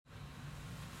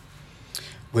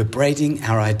We're braiding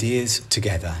our ideas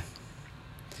together.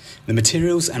 The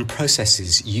materials and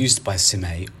processes used by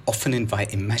Sime often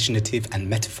invite imaginative and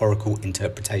metaphorical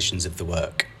interpretations of the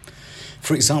work.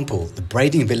 For example, the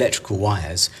braiding of electrical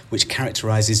wires, which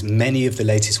characterises many of the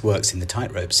latest works in the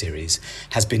Tightrope series,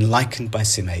 has been likened by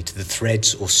Sime to the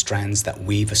threads or strands that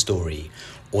weave a story,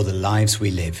 or the lives we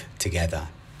live together.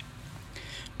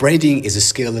 Braiding is a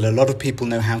skill that a lot of people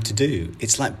know how to do.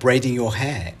 It's like braiding your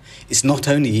hair. It's not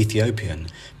only Ethiopian,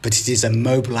 but it is a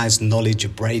mobilised knowledge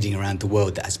of braiding around the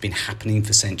world that has been happening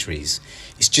for centuries.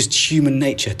 It's just human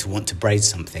nature to want to braid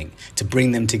something, to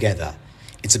bring them together.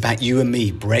 It's about you and me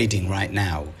braiding right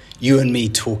now. You and me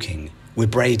talking. We're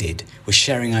braided. We're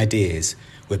sharing ideas.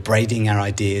 We're braiding our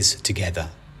ideas together.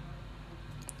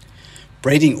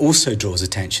 Braiding also draws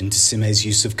attention to Sime's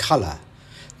use of colour.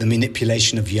 The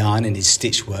manipulation of yarn in his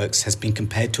stitch works has been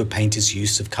compared to a painter's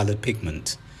use of coloured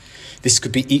pigment. This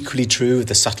could be equally true of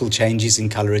the subtle changes in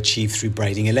colour achieved through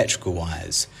braiding electrical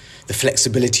wires. The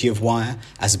flexibility of wire,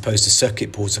 as opposed to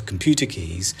circuit boards or computer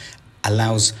keys,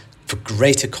 allows for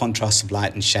greater contrast of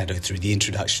light and shadow through the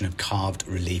introduction of carved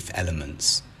relief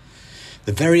elements.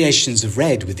 The variations of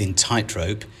red within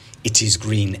Tightrope, It Is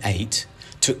Green 8,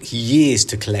 took years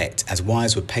to collect as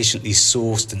wires were patiently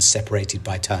sourced and separated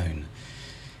by tone.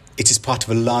 It is part of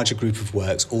a larger group of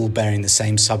works all bearing the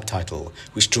same subtitle,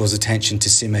 which draws attention to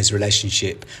Sime's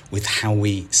relationship with how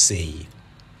we see.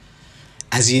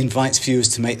 As he invites viewers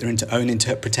to make their own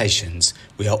interpretations,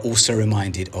 we are also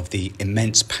reminded of the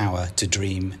immense power to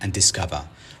dream and discover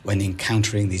when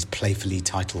encountering these playfully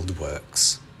titled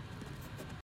works.